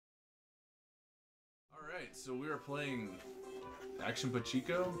Alright, so we are playing Action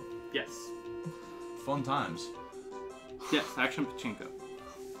Pachio? Yes. Fun times. Yes, Action Pachinko.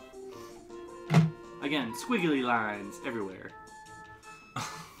 Again, squiggly lines everywhere.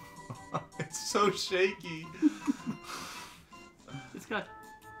 It's so shaky. It's got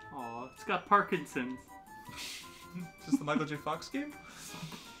Parkinson's. Is this the Michael J. Fox game?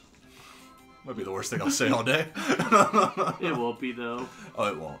 Might be the worst thing I'll say all day. It won't be, though. Oh,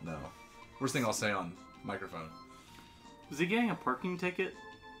 it won't, no. Worst thing I'll say on microphone. Was he getting a parking ticket?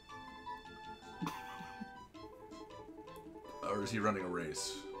 Or is he running a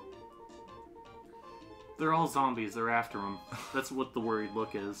race? They're all zombies. They're after him. That's what the worried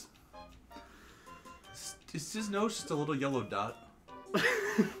look is. Is his nose just a little yellow dot?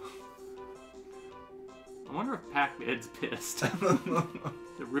 I wonder if Pac-Man's pissed.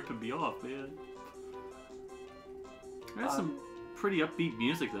 They're ripping me off, man. There's some pretty upbeat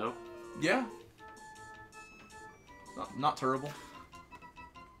music, though. Yeah. Not terrible.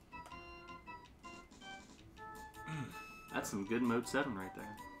 That's some good mode 7 right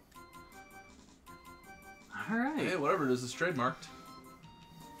there. Alright. Hey, whatever it is, it's trademarked.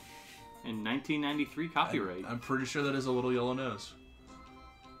 In 1993 copyright. I'm pretty sure that is a little yellow nose.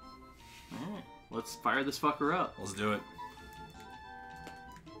 Alright. Let's fire this fucker up. Let's do it.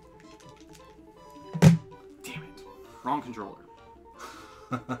 Damn it. Wrong controller.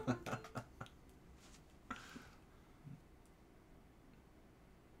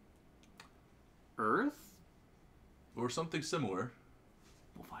 Earth? Or something similar.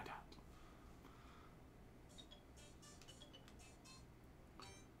 We'll find out.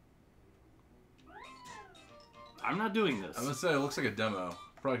 I'm not doing this. I'm gonna say it looks like a demo.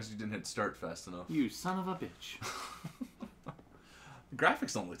 Probably because you didn't hit start fast enough. You son of a bitch. The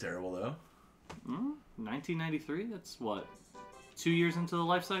graphics don't look terrible though. 1993? That's what? 2 years into the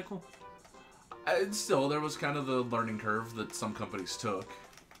life cycle? Still, there was kind of the learning curve that some companies took.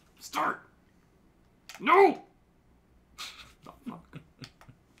 Start! No! Oh, fuck.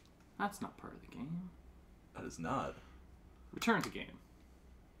 That's not part of the game. That is not. Return to game.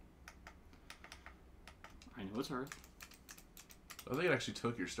 I know it's Earth. I think it actually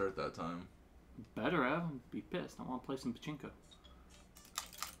took your start that time. Better have and be pissed. I want to play some pachinko.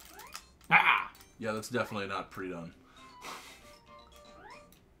 Ah! Yeah, that's definitely not pre-done.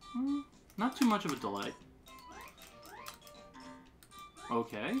 Not too much of a delay.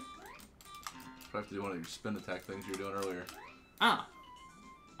 Okay. Probably have to do one of your spin attack things you were doing earlier. Ah.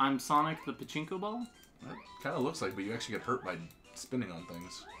 I'm Sonic the Pachinko Ball? That kind of looks like, but you actually get hurt by spinning on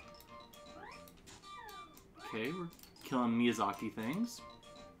things. Okay, we're killing Miyazaki things.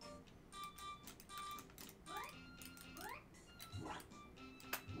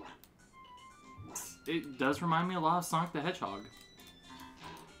 It does remind me a lot of Sonic the Hedgehog.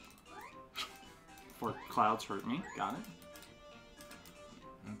 Before clouds hurt me. Got it.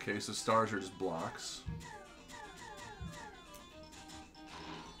 Okay, so stars are just blocks.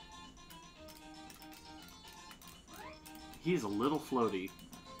 He's a little floaty.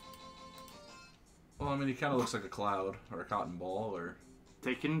 Well, I mean, he kind of looks like a cloud, or a cotton ball, or...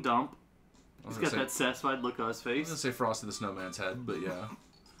 Taking a dump. He's got that satisfied look on his I was face. gonna say Frosty the Snowman's head, but yeah.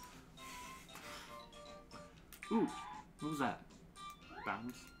 Ooh, what was that?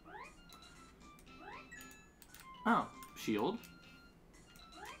 Bounce. Oh, shield.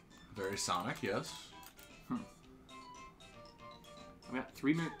 Very Sonic, yes. I got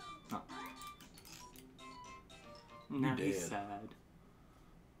 3 minutes. Oh. Now he's dead. sad.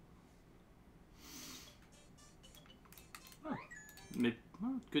 Oh.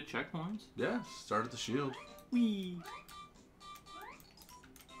 Good checkpoints. Yeah, start at the shield. Whee!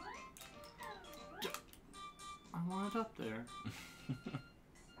 I want it up there.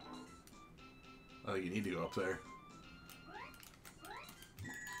 I think you need to go up there.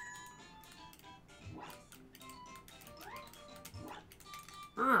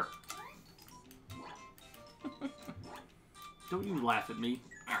 Don't you laugh at me.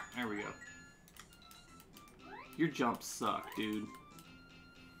 There we go. Your jumps suck, dude.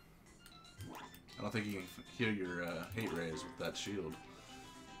 I don't think you can heal your hate rays with that shield.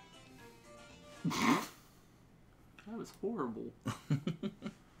 That was horrible.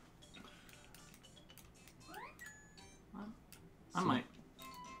 I might.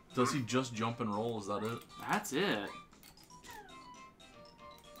 Does he just jump and roll? Is that it? That's it.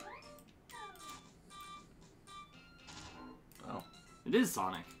 Oh. It is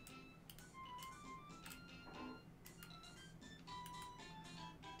Sonic.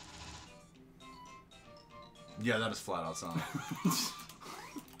 Yeah, that is flat out Sonic.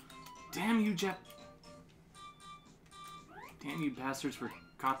 Damn you, Damn you bastards for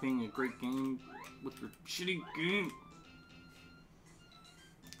copying a great game with your shitty game.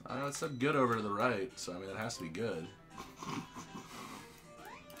 I know it said good over to the right, so I mean it has to be good.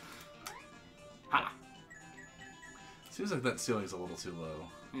 Ha! Seems like that ceiling's a little too low.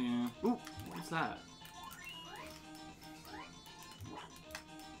 Yeah. Ooh, what's that?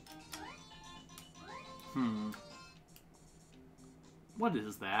 What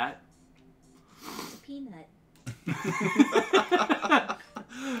is that? It's a peanut.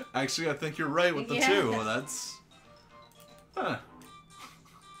 Actually, I think you're right with the two. That's... Huh.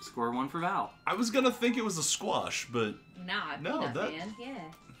 Score one for Val. I was gonna think it was a squash, but... Nah, No, peanut that- man. Yeah.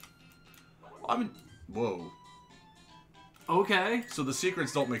 I mean... Whoa. Okay. So the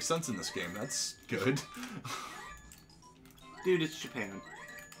secrets don't make sense in this game. That's good. Dude, it's Japan.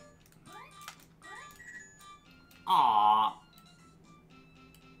 Aww.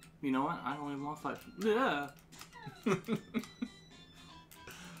 You know what? I don't even want to fight. Yeah.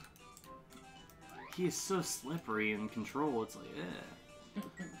 He is so slippery in control. It's like,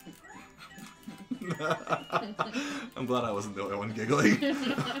 I'm glad I wasn't the only one giggling.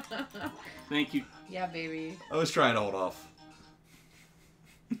 Thank you. Yeah, baby. I was trying to hold off.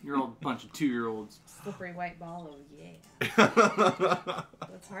 You're all a bunch of 2-year-olds. Slippery white ball. Oh yeah.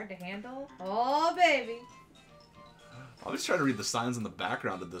 That's hard to handle. Oh baby. I was trying to read the signs in the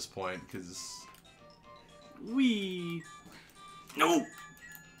background at this point, because... Wee. No.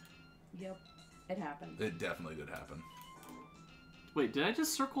 Yep. It happened. It definitely did happen. Wait, did I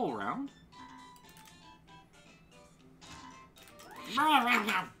just circle around?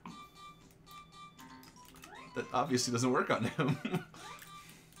 That obviously doesn't work on him.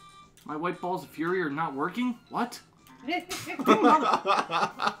 My white balls of fury are not working? What? No.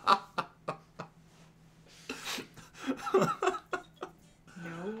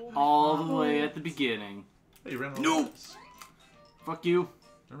 All the way at the beginning. Hey, you ran all No! this. Fuck you.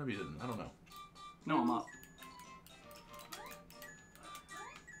 Or maybe you didn't. I don't know. No, I'm up.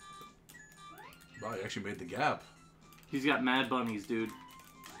 Wow, you actually made the gap. He's got mad bunnies, dude.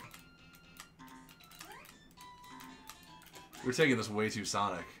 We're taking this way too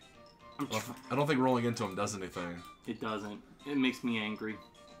Sonic. I don't think rolling into him does anything. It doesn't. It makes me angry.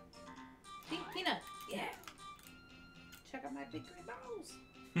 Pink peanut. Yeah. Check out my big green balls.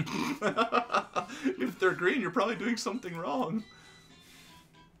 If they're green, you're probably doing something wrong.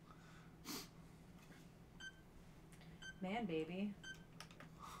 Man, baby.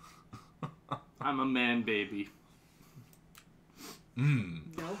 I'm a man baby. Mmm.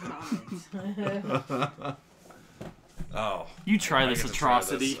 No comment. Oh. You try I this get to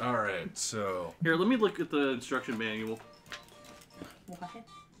atrocity. try this. Alright, so... Here, let me look at the instruction manual. What?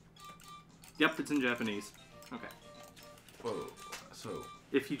 Yep, it's in Japanese. Okay. Whoa. So...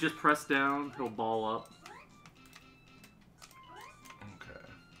 If you just press down, he'll ball up. Okay.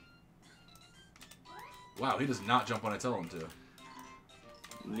 Wow, he does not jump when I tell him to.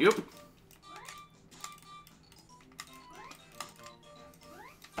 Yep.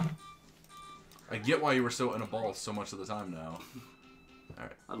 I get why you were so in a ball so much of the time now.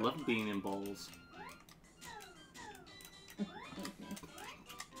 Alright. I love being in balls.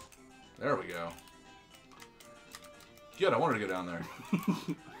 There we go. Good, I wanted to go down there.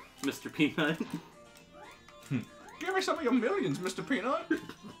 Mr. Peanut. Give me some of your millions, Mr. Peanut!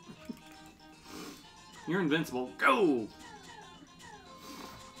 You're invincible. Go!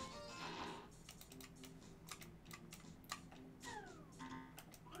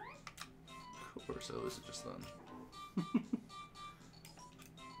 Cool, so this is just them.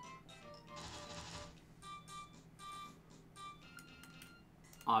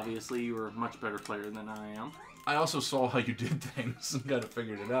 Obviously, you were a much better player than I am. I also saw how you did things and kind of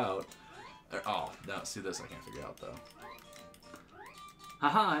figured it out. Oh, now see this I can't figure out though.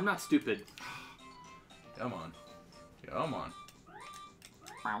 Haha, I'm not stupid. Come on. Come on.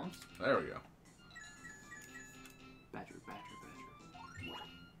 Bounce. There we go. Badger, badger, badger.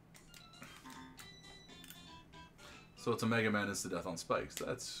 So it's a Mega Man insta-death on spikes.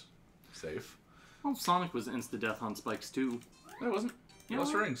 That's safe. Well, Sonic was insta-death on spikes too. No, it wasn't. Yeah.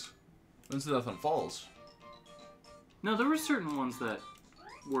 Lost rings. Insta-death on falls. No, there were certain ones that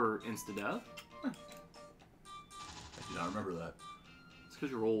were insta-death. I do not remember that. It's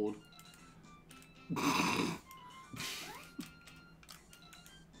because you're old.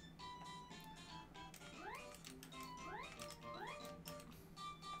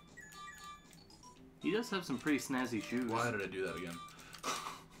 He does have some pretty snazzy shoes. Why did I do that again?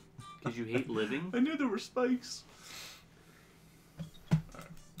 Because you hate living? I knew there were spikes.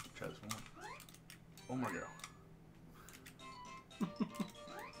 Alright, try this one. One more go.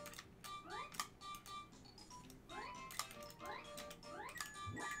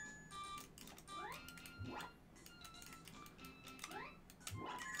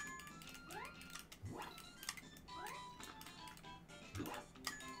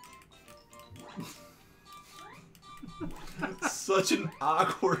 such an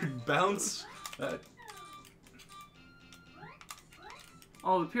awkward bounce.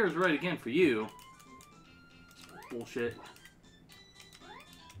 Oh, the pier's right again for you. Bullshit.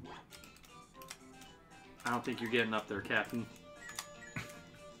 I don't think you're getting up there, Captain.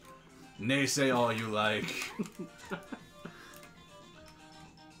 Nay, say all you like. I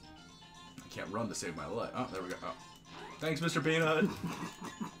can't run to save my life. Oh, there we go. Oh. Thanks, Mr. Peanut.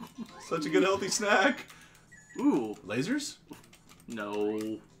 Such a good healthy snack. Ooh. Lasers?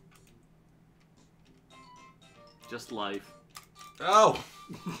 No. Just life. Oh!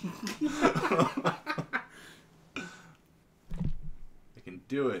 I can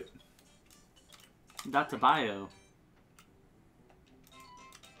do it. That's a bio.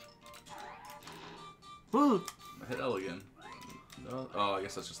 Woo! I hit L again. No? Oh, I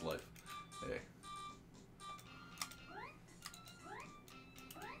guess that's just life. Hey.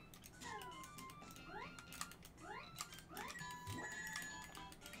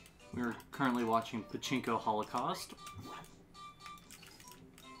 We're currently watching Pachinko Holocaust.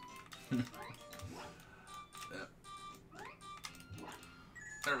 Yeah.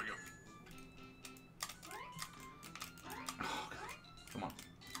 There we go. Oh, God. Come on.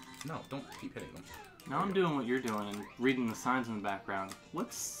 No, don't keep hitting them. Now I'm doing what you're doing and reading the signs in the background.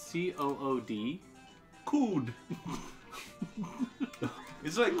 What's COOD? Cood.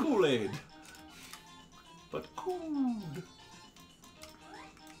 It's like Kool-Aid. But cood.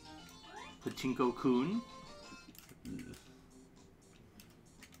 Pachinko-kun?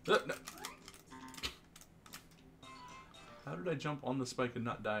 No. How did I jump on the spike and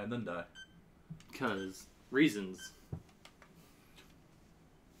not die and then die? Because reasons.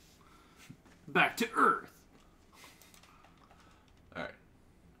 Back to Earth. Alright.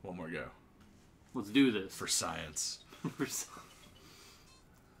 One more go. Let's do this. For science.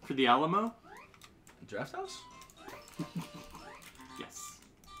 For the Alamo? Draft house? Yes.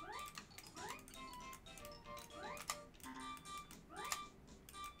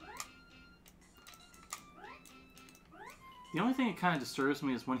 The only thing that kind of disturbs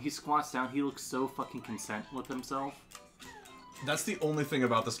me is when he squats down, he looks so fucking content with himself. That's the only thing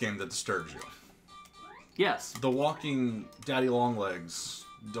about this game that disturbs you. Yes. The walking daddy long legs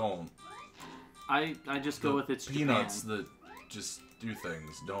don't. I just go with its peanuts Japan. that just do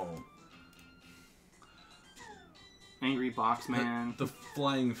things don't. Angry box man. The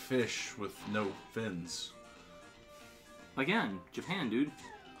flying fish with no fins. Again, Japan, dude.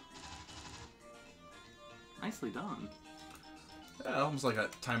 Nicely done. Yeah, almost like I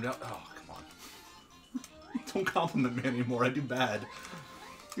timed out. Oh, come on. Don't compliment me anymore. I do bad.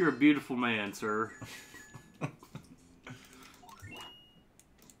 You're a beautiful man, sir.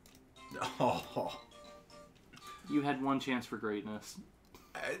 Oh. You had one chance for greatness.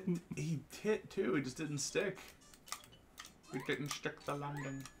 He hit too. He just didn't stick. He didn't stick the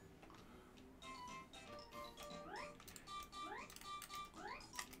landing.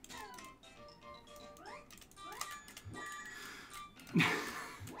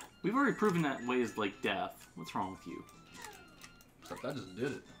 We've already proven that way is like death. What's wrong with you? Except I just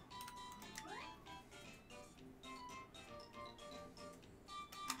did it.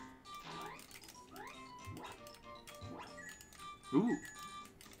 Ooh.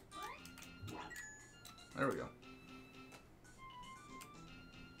 There we go.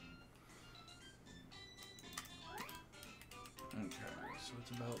 Okay, so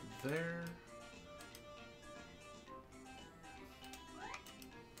it's about there.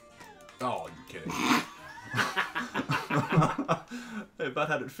 Oh, you kidding? I about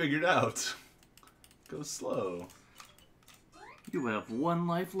had it figured out. Go slow. You have one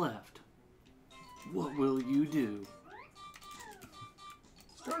life left. What will you do?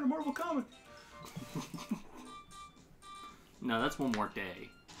 Start a Marvel comic. No, that's one more day.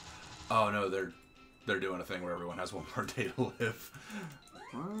 Oh no, they're doing a thing where everyone has one more day to live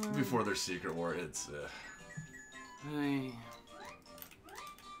before their secret war. It's Hey.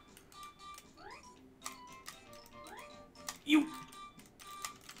 You.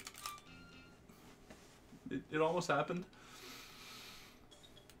 it almost happened.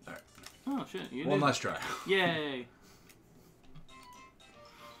 All right, Oh shit! You one did. last try. Yay!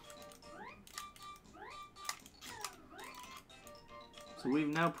 So we've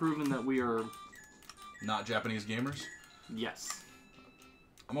now proven that we are. Not Japanese gamers. Yes.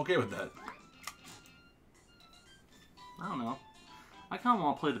 I'm okay with that. I don't know. I kind of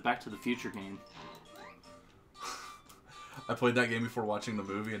want to play the Back to the Future game. I played that game before watching the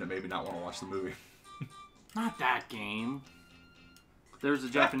movie, and it made me not want to watch the movie. Not that game. There's a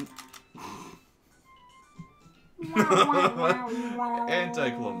Japan.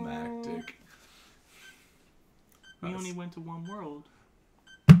 Anticlimactic. We only went to one world.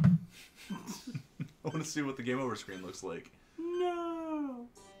 I want to see what the game over screen looks like. No.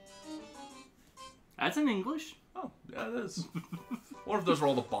 That's in English. Oh, yeah, it is. What if those were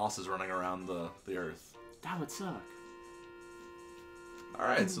all the bosses running around the Earth? That would suck.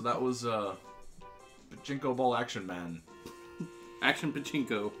 Alright, so that was Pachinko Ball Action Man. Action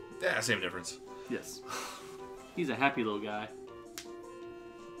Pachinko. Yeah, same difference. Yes. He's a happy little guy.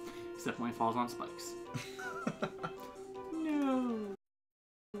 Except when he falls on spikes. No.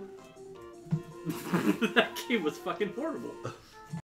 That game was fucking horrible.